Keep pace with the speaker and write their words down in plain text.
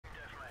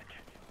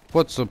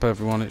What's up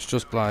everyone, it's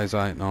just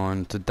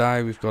Blaze89.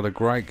 Today we've got a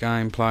great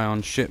gameplay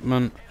on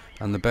shipment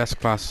and the best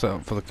class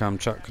setup for the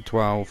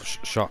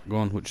KAMCHATKA-12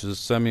 shotgun, which is a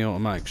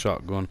semi-automatic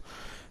shotgun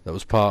that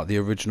was part of the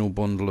original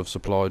bundle of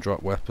supply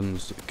drop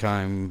weapons that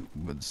came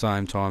at the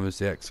same time as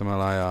the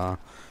XML-AR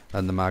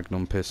and the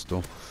Magnum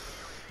pistol.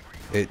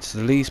 It's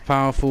the least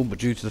powerful, but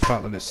due to the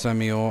fact that it's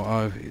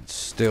semi-auto, it's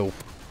still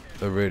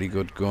a really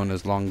good gun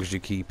as long as you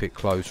keep it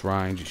close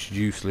range. It's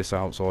useless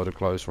outside of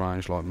close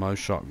range like most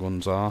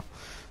shotguns are.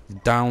 The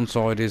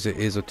downside is it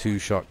is a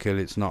 2-shot kill.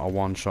 It's not a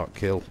 1-shot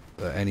kill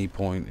at any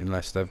point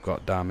unless they've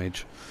got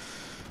damage.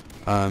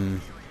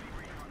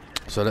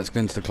 So let's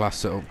get into the class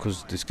setup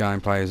because this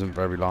gameplay isn't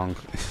very long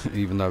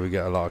even though we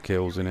get a lot of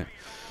kills in it.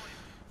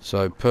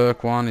 So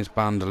perk 1 is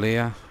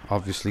Bandolier.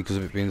 Obviously because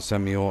of it being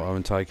semi-auto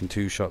and taking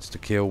 2 shots to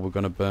kill, we're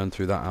going to burn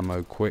through that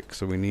ammo quick,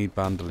 so we need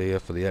Bandolier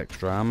for the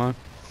extra ammo.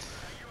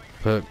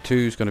 Perk 2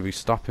 is going to be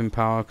Stopping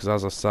Power, because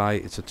as I say,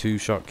 it's a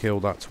 2-shot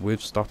kill. That's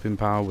with Stopping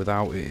Power.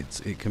 Without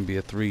it, it can be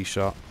a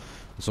 3-shot,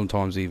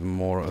 sometimes even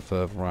more at a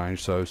further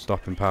range. So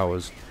Stopping Power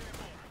is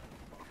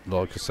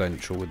like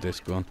essential with this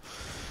gun.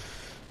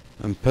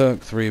 And perk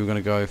 3 we're going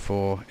to go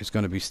for is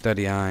going to be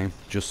Steady Aim,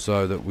 just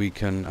so that we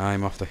can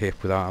aim off the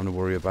hip without having to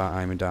worry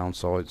about aiming down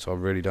sights. I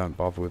really don't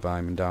bother with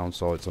aiming down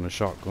sights on a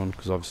shotgun,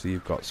 because obviously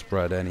you've got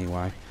spread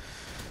anyway.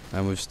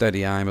 And with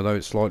Steady Aim, although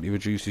it slightly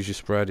reduces your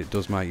spread, it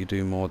does make you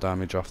do more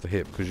damage off the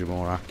hip because you're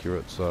more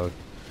accurate, so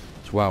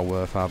it's well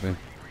worth having.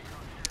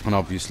 And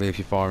obviously if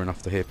you're firing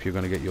off the hip, you're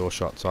going to get your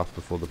shots off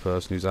before the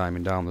person who's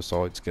aiming down the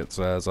sights gets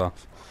theirs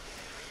off.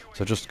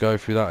 So just to go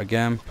through that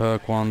again,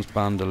 perk 1's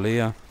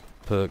Bandolier,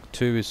 perk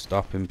 2 is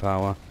Stopping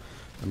Power,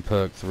 and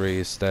perk 3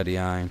 is Steady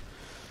Aim.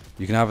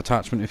 You can have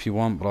attachment if you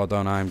want, but I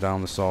don't aim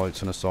down the sights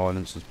and a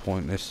silence is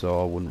pointless,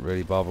 so I wouldn't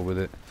really bother with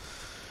it.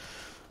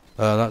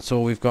 That's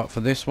all we've got for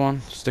this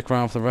one. Stick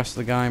around for the rest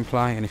of the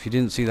gameplay, and if you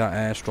didn't see that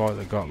airstrike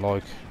that got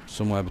like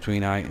somewhere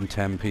between 8 and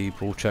 10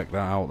 people, check that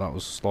out. That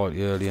was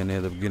slightly earlier near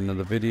the beginning of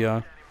the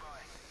video.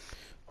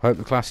 Hope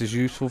the class is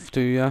useful to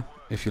you.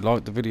 If you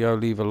liked the video,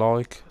 leave a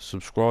like,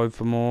 subscribe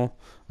for more,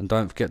 and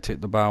don't forget to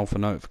hit the bell for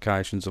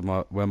notifications of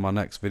when my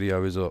next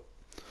video is up.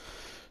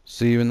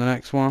 See you in the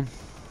next one.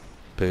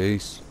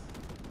 Peace.